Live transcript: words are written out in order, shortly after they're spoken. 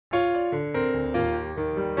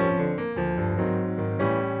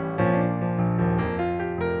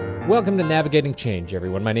Welcome to Navigating Change,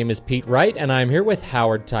 everyone. My name is Pete Wright, and I'm here with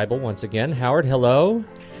Howard Teibel once again. Howard, hello.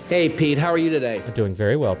 Hey, Pete. How are you today? I'm doing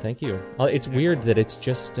very well, thank you. It's weird that it's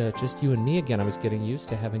just you and me again. I was getting used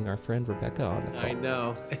to having our friend Rebecca on the call. I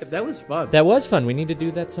know. That was fun. That was fun. We need to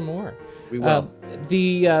do that some more. We will.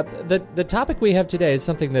 The topic we have today is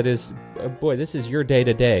something that is, boy, this is your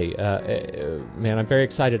day-to-day. Man, I'm very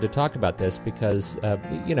excited to talk about this because,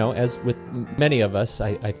 as with many of us,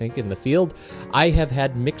 I think, in the field, I have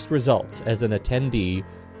had mixed results as an attendee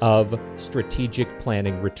of strategic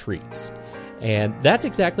planning retreats. And that's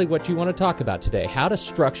exactly what you want to talk about today, how to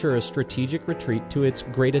structure a strategic retreat to its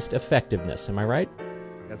greatest effectiveness. Am I right?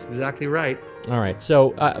 That's exactly right. All right.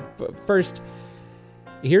 So first,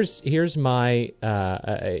 here's my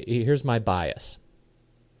bias.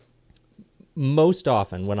 Most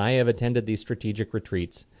often, when I have attended these strategic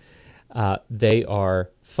retreats, they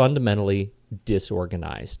are fundamentally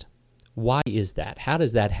disorganized. Why is that? How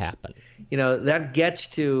does that happen? You know, that gets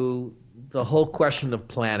to the whole question of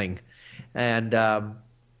planning. And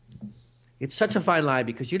it's such a fine line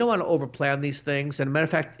because you don't want to overplan these things. And as a matter of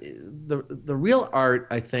fact, the real art,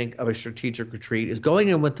 I think, of a strategic retreat is going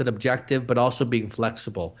in with an objective, but also being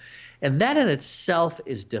flexible. And that in itself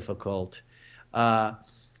is difficult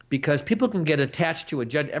because people can get attached to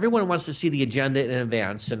agenda. Everyone wants to see the agenda in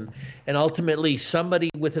advance. And ultimately, somebody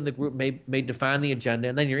within the group may define the agenda.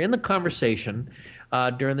 And then you're in the conversation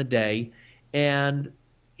during the day. And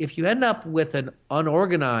if you end up with an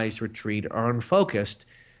unorganized retreat or unfocused,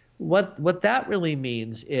 what that really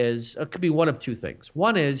means is it could be one of two things.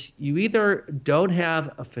 One is you either don't have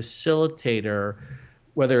a facilitator,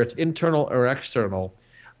 whether it's internal or external,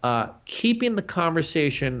 keeping the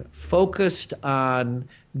conversation focused on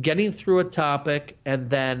getting through a topic and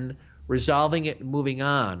then resolving it and moving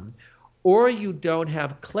on, or you don't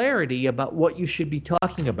have clarity about what you should be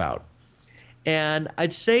talking about. And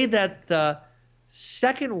I'd say that the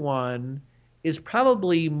second one is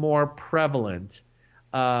probably more prevalent.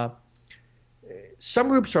 Some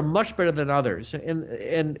groups are much better than others,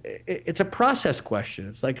 and it's a process question.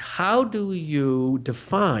 It's like, how do you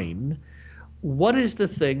define what is the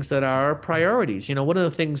things that are priorities? You know, one of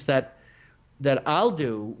the things that I'll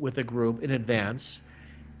do with a group in advance,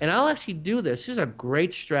 and I'll actually do this. This is a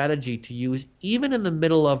great strategy to use even in the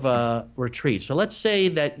middle of a retreat. So let's say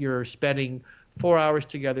that you're spending 4 hours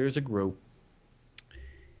together as a group.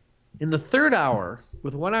 In the third hour,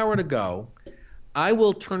 with 1 hour to go, I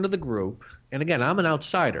will turn to the group, and again, I'm an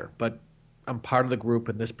outsider, but I'm part of the group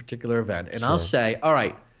in this particular event, and I'll say, all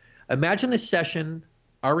right, imagine this session,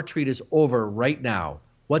 our retreat is over right now.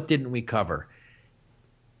 What didn't we cover?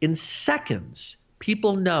 In seconds,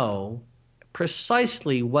 people know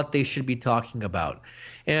precisely what they should be talking about.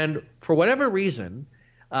 And for whatever reason,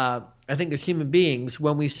 I think as human beings,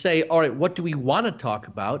 when we say, all right, what do we want to talk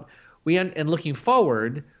about? And looking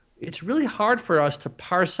forward, it's really hard for us to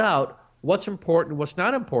parse out what's important, what's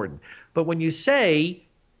not important. But when you say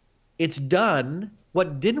it's done,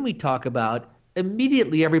 what didn't we talk about?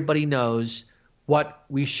 Immediately everybody knows what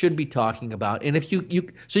we should be talking about. And if you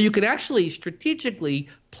can actually strategically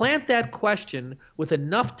plant that question with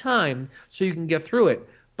enough time so you can get through it.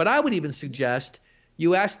 But I would even suggest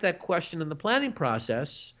you ask that question in the planning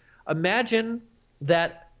process. Imagine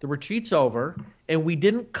that the retreat's over and we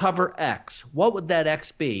didn't cover X. What would that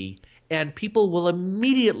X be? And people will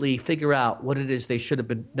immediately figure out what it is they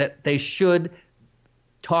should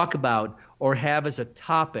talk about or have as a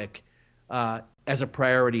topic as a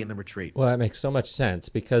priority in the retreat. Well, that makes so much sense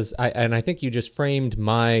because I think you just framed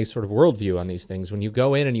my sort of worldview on these things. When you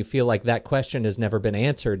go in and you feel like that question has never been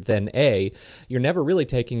answered, then you're never really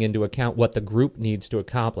taking into account what the group needs to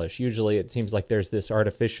accomplish. Usually it seems like there's this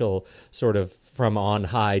artificial sort of from on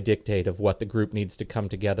high dictate of what the group needs to come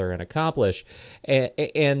together and accomplish.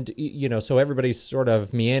 And so everybody's sort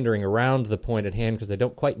of meandering around the point at hand because they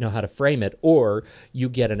don't quite know how to frame it, or you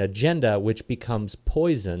get an agenda which becomes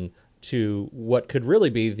poison to what could really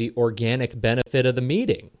be the organic benefit of the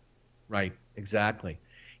meeting. Right, exactly.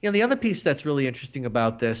 The other piece that's really interesting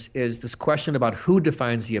about this is this question about who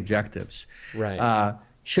defines the objectives. Right.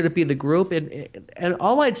 Should it be the group? And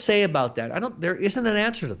all I'd say about that, there isn't an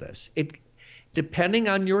answer to this. Depending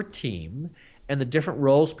on your team and the different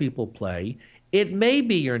roles people play, it may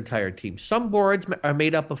be your entire team. Some boards are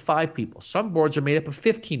made up of 5 people. Some boards are made up of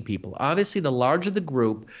 15 people. Obviously, the larger the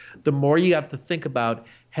group, the more you have to think about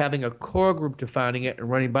having a core group defining it and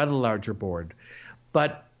running by the larger board.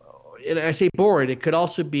 But and I say board, it could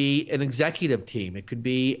also be an executive team. It could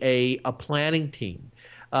be a planning team.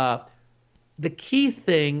 The key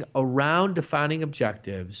thing around defining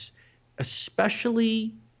objectives,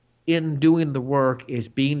 especially in doing the work, is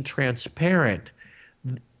being transparent.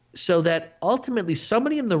 so that ultimately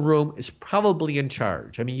somebody in the room is probably in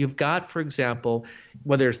charge. I mean, you've got, for example,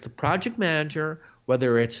 whether it's the project manager,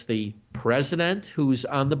 whether it's the president who's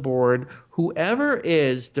on the board, whoever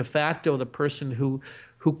is de facto the person who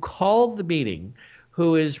called the meeting,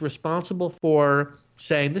 who is responsible for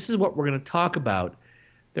saying, this is what we're going to talk about.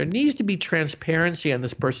 There needs to be transparency on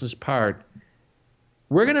this person's part.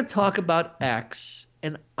 We're going to talk about X,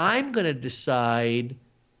 and I'm going to decide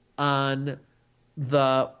on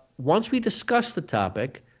once we discuss the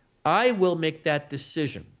topic, I will make that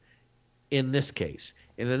decision in this case.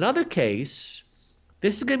 In another case,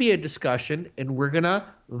 this is going to be a discussion, and we're going to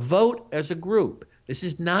vote as a group. This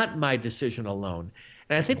is not my decision alone.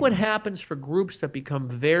 And I think what happens for groups that become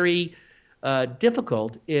very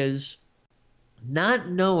difficult is not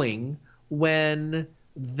knowing when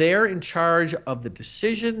they're in charge of the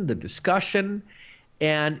decision, the discussion,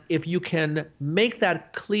 and if you can make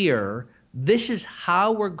that clear, this is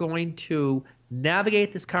how we're going to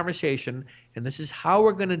navigate this conversation, and this is how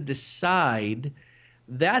we're going to decide.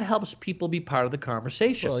 That helps people be part of the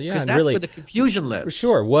conversation. Well, yeah, because and that's really, where the confusion lives.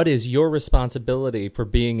 Sure. What is your responsibility for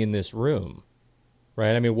being in this room?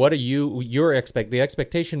 Right? I mean, what are the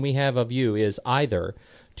expectation we have of you is either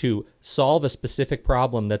to solve a specific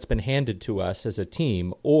problem that's been handed to us as a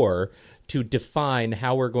team, or to define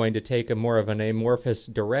how we're going to take a more of an amorphous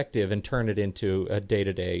directive and turn it into a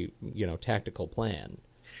day-to-day, tactical plan.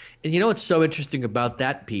 And what's so interesting about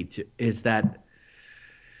that, Pete, is that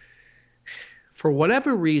for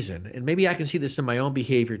whatever reason, and maybe I can see this in my own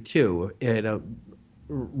behavior too,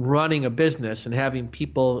 running a business and having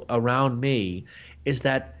people around me, is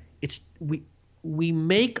that we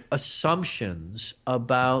make assumptions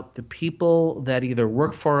about the people that either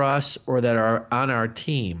work for us or that are on our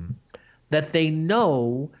team, that they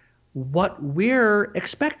know what we're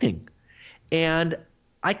expecting. And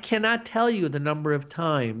I cannot tell you the number of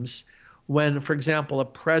times when, for example, a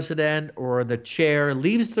president or the chair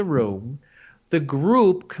leaves the room, the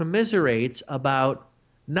group commiserates about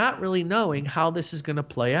not really knowing how this is going to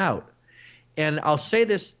play out. And I'll say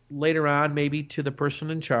this later on, maybe to the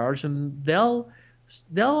person in charge, and they'll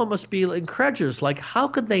almost be incredulous, like, how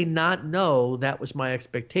could they not know that was my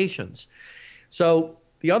expectations? So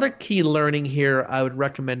the other key learning here I would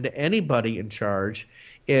recommend to anybody in charge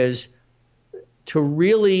is to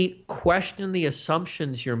really question the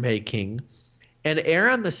assumptions you're making and err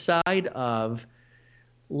on the side of,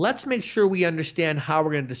 let's make sure we understand how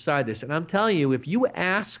we're going to decide this. And I'm telling you, if you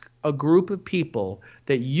ask a group of people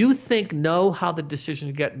that you think know how the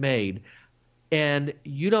decisions get made, and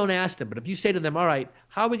you don't ask them, but if you say to them, all right,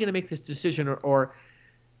 how are we going to make this decision? Or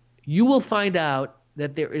you will find out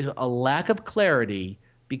that there is a lack of clarity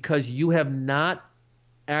because you have not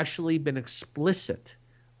actually been explicit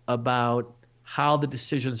about how the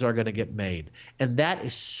decisions are going to get made. And that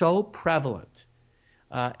is so prevalent.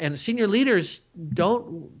 And senior leaders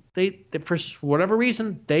for whatever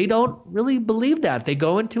reason, they don't really believe that. They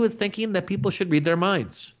go into it thinking that people should read their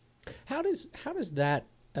minds. How does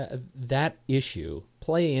that issue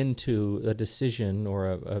play into a decision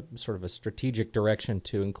or a sort of a strategic direction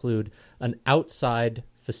to include an outside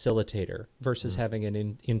facilitator versus having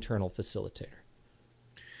an internal facilitator?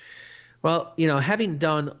 Well, having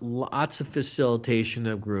done lots of facilitation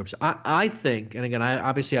of groups, I think, and again, I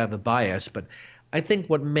obviously have a bias, but I think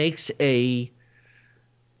what makes a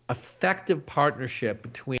effective partnership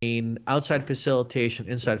between outside facilitation,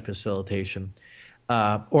 inside facilitation,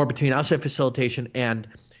 or between outside facilitation and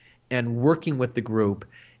working with the group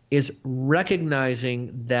is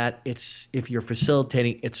recognizing that if you're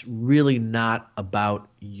facilitating, it's really not about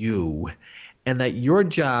you, and that your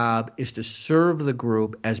job is to serve the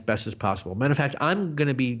group as best as possible. Matter of fact, I'm going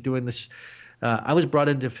to be doing this. I was brought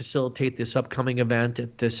in to facilitate this upcoming event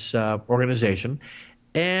at this organization,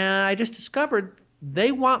 and I just discovered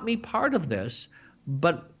they want me part of this,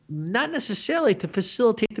 but not necessarily to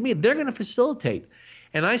facilitate to me. They're going to facilitate.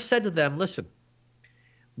 And I said to them, listen,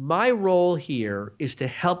 my role here is to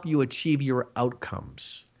help you achieve your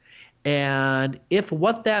outcomes. And if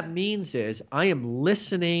what that means is I am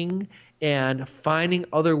listening and finding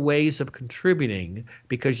other ways of contributing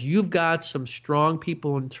because you've got some strong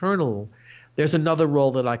people internal, there's another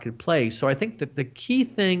role that I could play. So I think that the key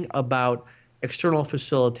thing about external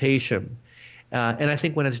facilitation, and I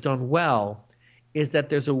think when it's done well, is that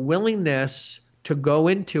there's a willingness to go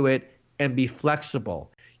into it and be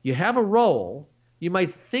flexible. You have a role. You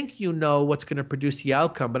might think you know what's going to produce the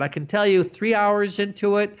outcome, but I can tell you 3 hours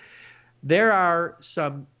into it, there are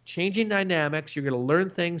some changing dynamics. You're going to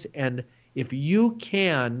learn things, and if you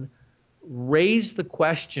can raise the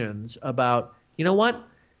questions about, you know what,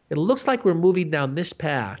 it looks like we're moving down this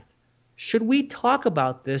path. should we talk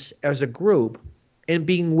about this as a group and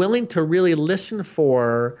being willing to really listen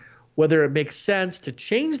for whether it makes sense to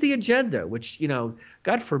change the agenda, which,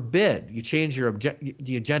 God forbid you change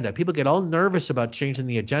the agenda. People get all nervous about changing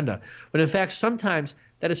the agenda. But in fact, sometimes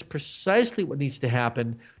that is precisely what needs to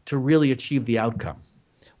happen to really achieve the outcome.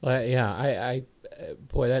 Well, yeah,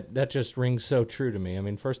 boy, that just rings so true to me. I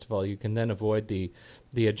mean, first of all, you can then avoid the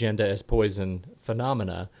agenda as poison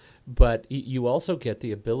phenomena, but you also get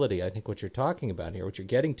the ability. I think what you're talking about here, what you're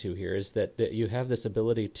getting to here, is that you have this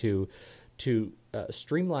ability to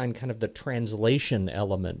streamline kind of the translation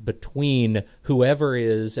element between whoever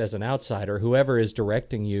is, as an outsider, whoever is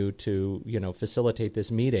directing you to, facilitate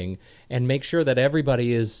this meeting, and make sure that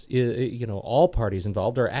everybody is, all parties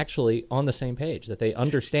involved are actually on the same page, that they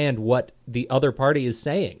understand what the other party is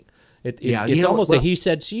saying. It's almost a he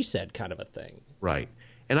said, she said kind of a thing. Right.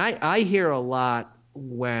 And I hear a lot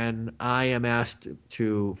when I am asked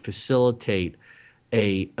to facilitate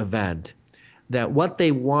a event that what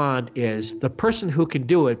they want is the person who can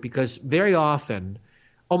do it, because very often,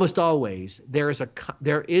 almost always, there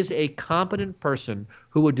is a competent person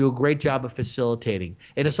who would do a great job of facilitating,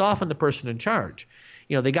 and it's often the person in charge.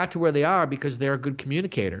 They got to where they are because they're a good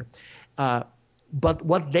communicator. But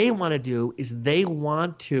what they want to do is they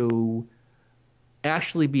want to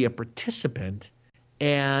actually be a participant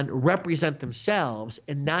and represent themselves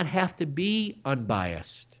and not have to be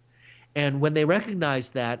unbiased. And when they recognize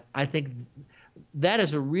that, I think that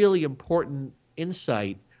is a really important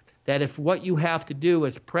insight, that if what you have to do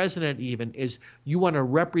as president even is you want to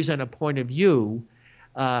represent a point of view,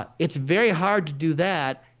 it's very hard to do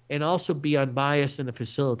that and also be unbiased in the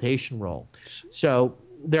facilitation role. So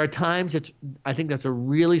there are times I think that's a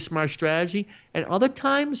really smart strategy, and other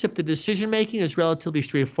times if the decision-making is relatively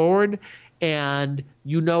straightforward and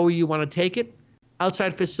you know where you want to take it,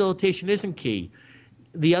 outside facilitation isn't key.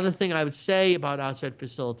 The other thing I would say about outside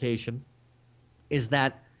facilitation is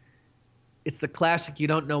that it's the classic you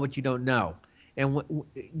don't know what you don't know. And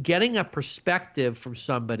getting a perspective from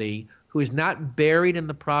somebody who is not buried in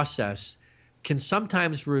the process can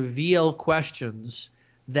sometimes reveal questions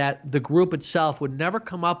that the group itself would never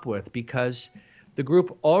come up with, because the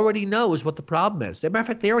group already knows what the problem is. As a matter of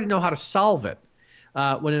fact, they already know how to solve it,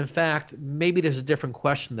 when in fact, maybe there's a different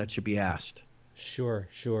question that should be asked. Sure.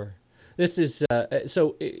 This is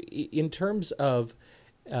so in terms of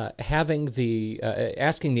having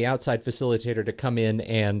asking the outside facilitator to come in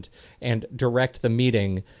and direct the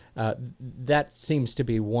meeting, that seems to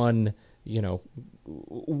be one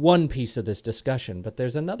piece of this discussion. But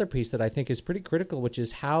there's another piece that I think is pretty critical, which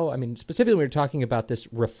is how, specifically when we're talking about this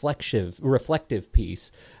reflective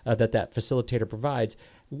piece that facilitator provides.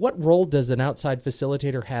 What role does an outside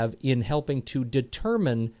facilitator have in helping to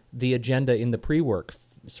determine the agenda in the pre-work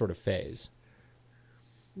sort of phase?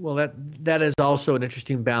 Well, that is also an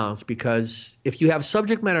interesting balance, because if you have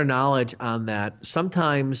subject matter knowledge on that,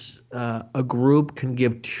 sometimes a group can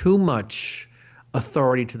give too much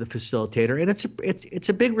authority to the facilitator, and it's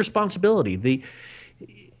a big responsibility.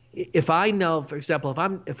 If I know, for example,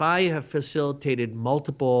 if I have facilitated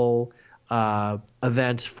multiple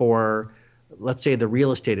events for, let's say, the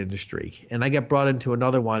real estate industry, and I get brought into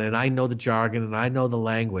another one, and I know the jargon and I know the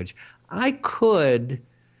language, I could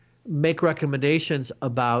make recommendations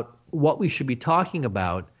about what we should be talking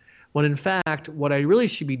about, when in fact what I really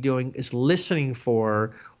should be doing is listening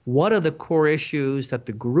for what are the core issues that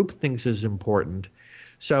the group thinks is important.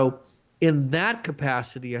 So in that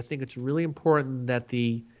capacity, I think it's really important that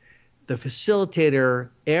the facilitator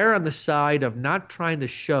err on the side of not trying to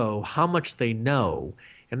show how much they know.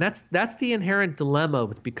 And that's the inherent dilemma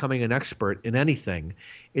with becoming an expert in anything,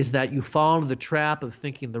 is that you fall into the trap of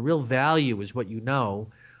thinking the real value is what you know,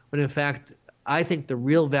 when in fact, I think the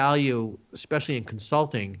real value, especially in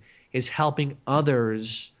consulting, is helping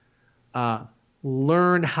others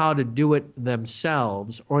learn how to do it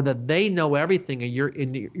themselves, or that they know everything and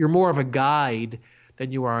you're more of a guide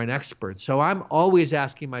than you are an expert. So I'm always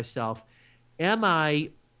asking myself, am I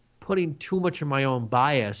putting too much of my own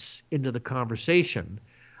bias into the conversation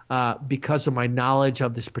because of my knowledge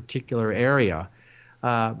of this particular area?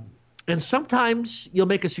 And sometimes you'll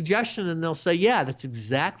make a suggestion and they'll say, yeah, that's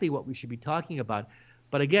exactly what we should be talking about.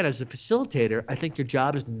 But again, as a facilitator, I think your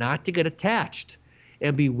job is not to get attached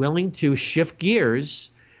and be willing to shift gears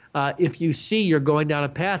if you see you're going down a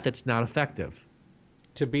path that's not effective.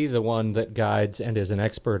 To be the one that guides and is an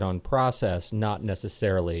expert on process, not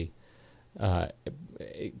necessarily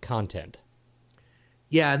content.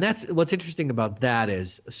 Yeah, and that's what's interesting about that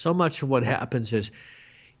is so much of what happens is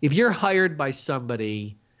if you're hired by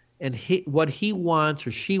somebody and what he wants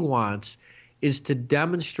or she wants is to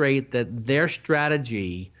demonstrate that their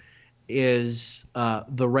strategy is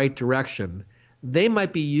the right direction, they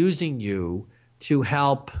might be using you to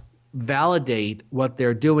help validate what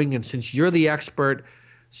they're doing. And since you're the expert,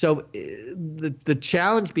 so the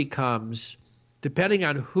challenge becomes, depending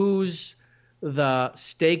on who's the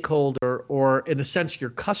stakeholder or, in a sense, your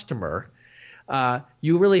customer,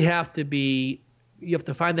 you really have to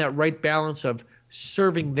find that right balance of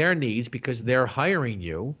serving their needs because they're hiring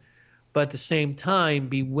you, but at the same time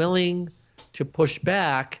be willing to push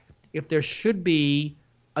back if there should be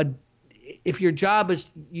if your job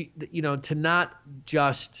is to not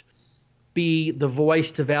just be the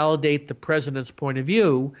voice to validate the president's point of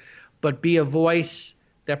view, but be a voice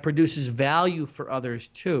that produces value for others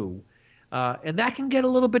too. And that can get a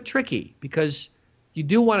little bit tricky because you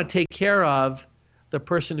do want to take care of the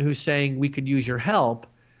person who's saying we could use your help,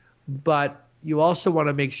 but you also want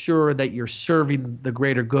to make sure that you're serving the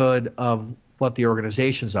greater good of what the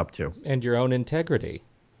organization's up to. And your own integrity.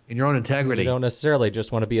 And your own integrity. You don't necessarily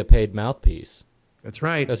just want to be a paid mouthpiece. That's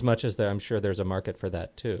right. As much as I'm sure there's a market for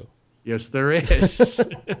that too. Yes, there is.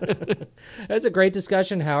 That's a great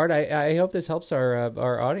discussion, Howard. I hope this helps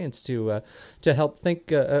our audience to help think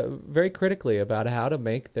very critically about how to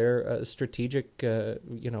make their strategic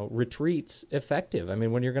retreats effective. I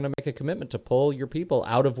mean, when you're going to make a commitment to pull your people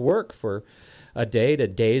out of work for a day to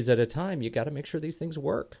days at a time, you got to make sure these things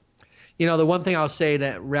work. The one thing I'll say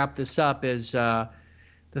to wrap this up is the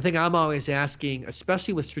thing I'm always asking,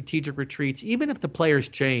 especially with strategic retreats, even if the players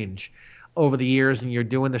change over the years and you're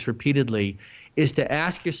doing this repeatedly, is to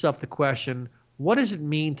ask yourself the question, what does it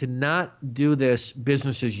mean to not do this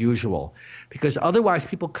business as usual? Because otherwise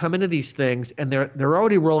people come into these things and they're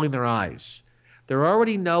already rolling their eyes. They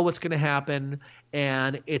already know what's going to happen,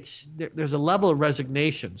 and there's a level of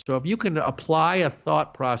resignation. So if you can apply a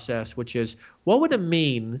thought process, which is, what would it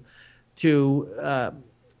mean to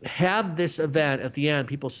have this event at the end,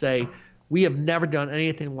 people say, we have never done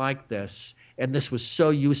anything like this, and this was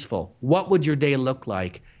so useful. What would your day look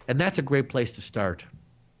like? And that's a great place to start.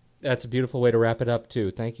 That's a beautiful way to wrap it up,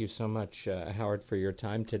 too. Thank you so much, Howard, for your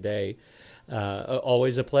time today.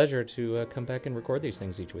 Always a pleasure to come back and record these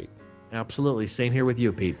things each week. Absolutely. Same here with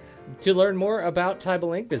you, Pete. To learn more about Tybal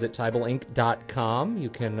Inc., visit tybalinc.com. You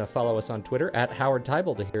can follow us on Twitter at Howard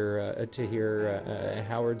Tybal to hear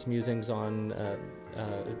Howard's musings on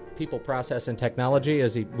people, process, and technology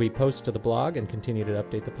as we post to the blog and continue to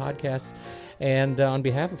update the podcasts. And on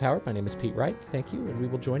behalf of Howard, my name is Pete Wright. Thank you, and we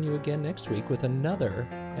will join you again next week with another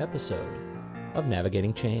episode of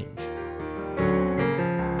Navigating Change.